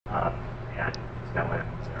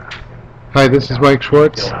Hi, this is Mike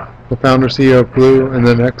Schwartz, the founder CEO of Glue. In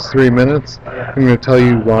the next 3 minutes, I'm going to tell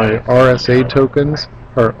you why RSA tokens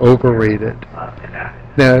are overrated.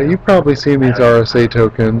 Now, you've probably seen these RSA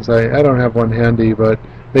tokens. I don't have one handy, but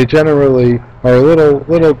they generally are a little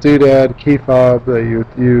doodad key fob that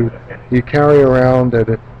you carry around,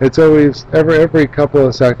 and it's always every couple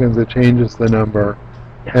of seconds it changes the number.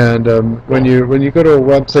 And when you go to a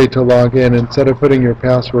website to log in, instead of putting your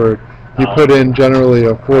password, you put in generally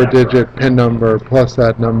a 4-digit PIN number plus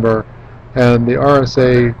that number, and the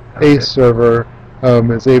RSA ACE server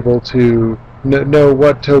is able to know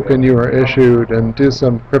what token you are issued and do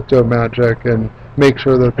some crypto magic and make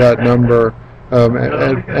sure that that number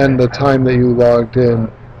and the time that you logged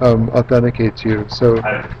in authenticates you. So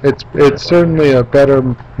it's certainly a better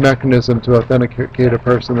mechanism to authenticate a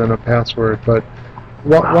person than a password. But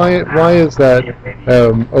why is that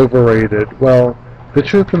overrated? Well, the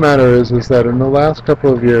truth of the matter is that in the last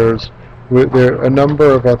couple of years, a number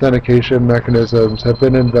of authentication mechanisms have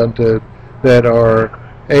been invented that are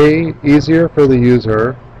A, easier for the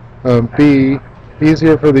user, B,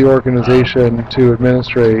 easier for the organization to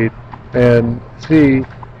administrate, and C,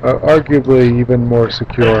 arguably even more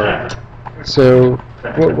secure. So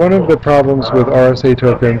one of the problems with RSA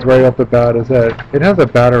tokens right off the bat is that it has a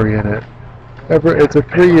battery in it. It's a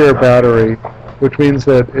 3-year battery, which means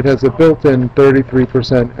that it has a built-in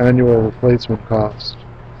 33% annual replacement cost.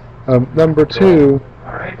 Number two,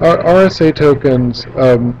 RSA tokens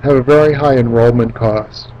have a very high enrollment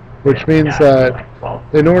cost, which means that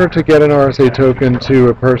in order to get an RSA token to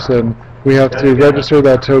a person, we have to register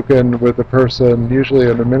that token with the person, usually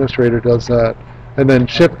an administrator does that, and then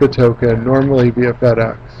ship the token, normally via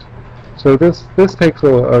FedEx. So this takes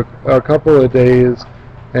a couple of days,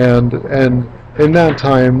 and in that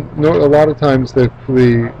time, a lot of times the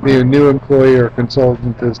new employee or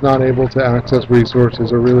consultant is not able to access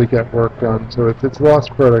resources or really get work done. So it's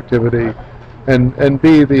lost productivity, and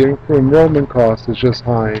B, the enrollment cost is just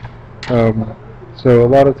high. So a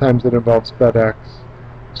lot of times it involves FedEx.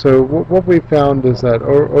 So what we found is that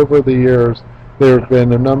over the years there have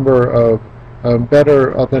been a number of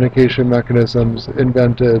better authentication mechanisms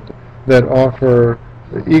invented that offer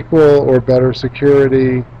equal or better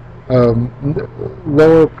security,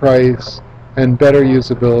 lower price, and better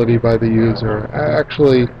usability by the user.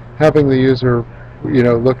 Actually, having the user,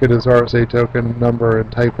 look at his RSA token number and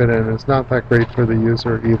type it in is not that great for the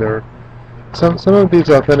user either. Some of these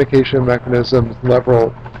authentication mechanisms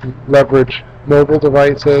leverage mobile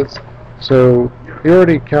devices. So you're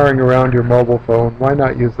already carrying around your mobile phone. Why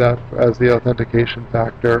not use that as the authentication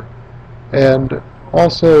factor? And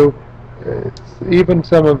also, even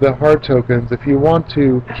some of the hard tokens, if you want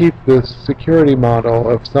to keep this security model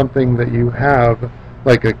of something that you have,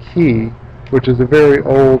 like a key, which is a very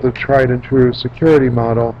old and tried and true security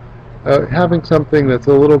model, having something that's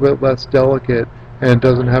a little bit less delicate and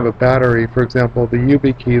doesn't have a battery, for example, the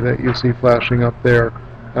YubiKey that you see flashing up there,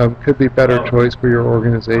 could be a better choice for your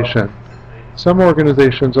organization. Some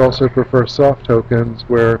organizations also prefer soft tokens,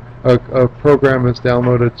 where a program is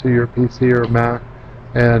downloaded to your PC or Mac,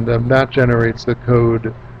 and that generates the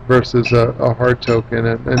code versus a hard token.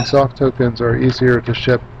 And soft tokens are easier to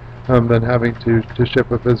ship than having to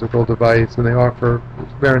ship a physical device, and they offer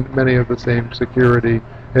many of the same security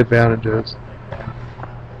advantages.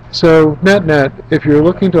 So net-net, if you're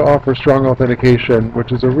looking to offer strong authentication,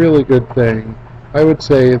 which is a really good thing, I would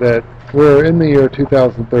say that we're in the year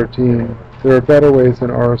 2013. There are better ways than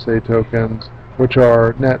RSA tokens, which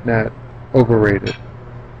are net-net overrated.